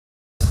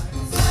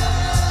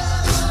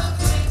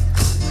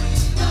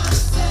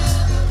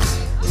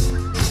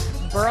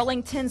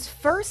Burlington's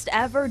first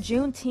ever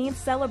Juneteenth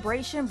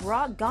celebration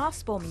brought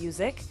gospel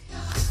music,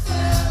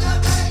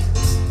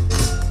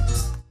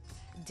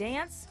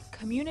 dance,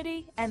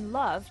 community, and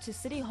love to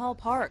City Hall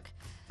Park.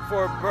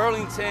 For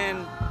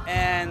Burlington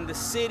and the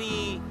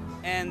city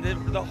and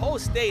the whole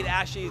state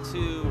actually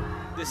to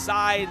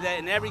decide that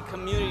in every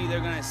community they're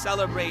going to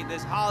celebrate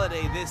this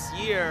holiday this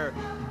year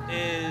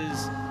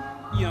is,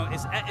 you know,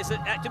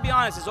 to be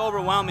honest, it's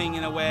overwhelming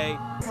in a way.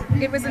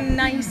 It was a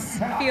nice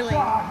feeling,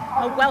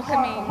 a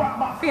welcoming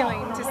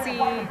feeling to see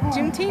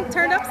Juneteenth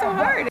turned up so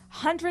hard.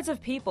 Hundreds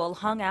of people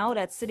hung out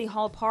at City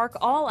Hall Park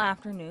all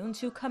afternoon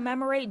to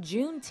commemorate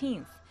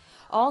Juneteenth,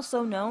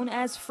 also known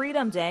as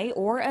Freedom Day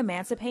or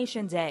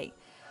Emancipation Day.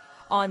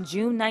 On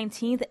June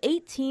 19,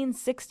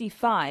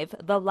 1865,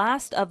 the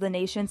last of the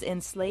nation's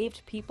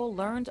enslaved people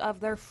learned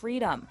of their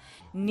freedom,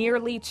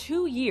 nearly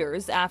 2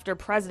 years after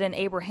President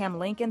Abraham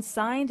Lincoln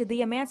signed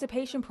the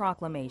Emancipation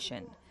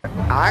Proclamation.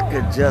 I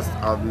could just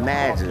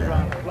imagine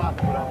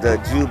the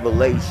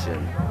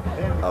jubilation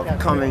of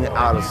coming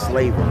out of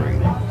slavery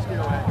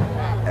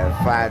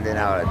and finding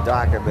out a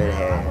document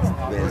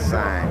has been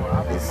signed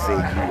that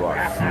says you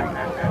are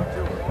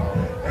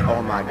free.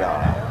 Oh my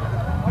God.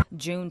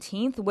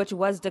 Juneteenth, which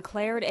was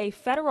declared a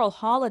federal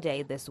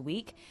holiday this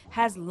week,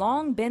 has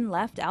long been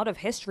left out of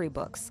history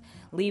books,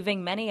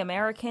 leaving many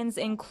Americans,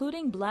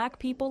 including Black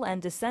people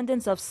and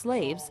descendants of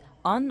slaves,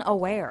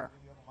 unaware.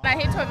 I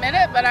hate to admit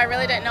it, but I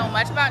really didn't know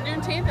much about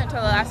Juneteenth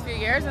until the last few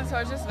years, and so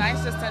it's just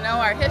nice just to know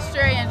our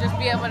history and just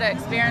be able to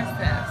experience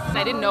this.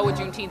 I didn't know what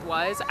Juneteenth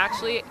was,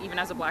 actually, even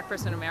as a Black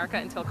person in America,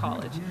 until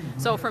college.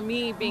 So for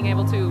me, being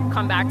able to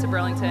come back to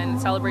Burlington,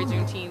 celebrate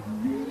Juneteenth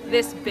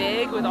this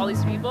big with all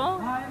these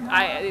people,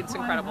 it's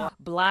incredible.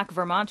 Black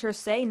Vermonters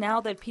say now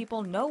that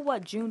people know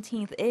what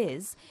Juneteenth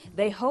is,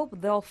 they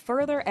hope they'll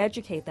further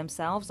educate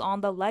themselves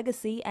on the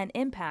legacy and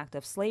impact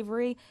of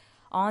slavery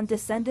on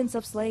descendants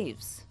of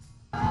slaves.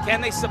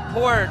 Can they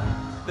support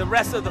the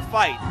rest of the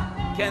fight?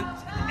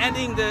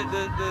 Ending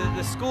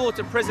the school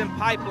to prison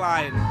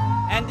pipeline,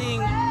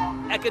 ending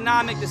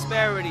economic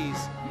disparities,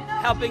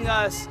 helping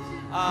us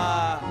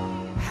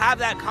have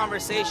that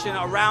conversation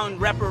around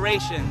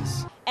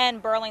reparations.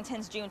 And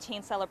Burlington's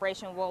Juneteenth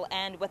celebration will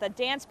end with a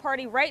dance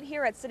party right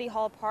here at City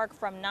Hall Park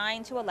from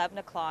 9 to 11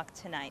 o'clock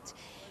tonight.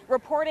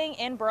 Reporting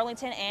in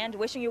Burlington and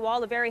wishing you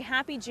all a very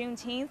happy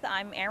Juneteenth,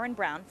 I'm Erin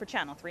Brown for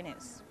Channel 3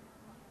 News.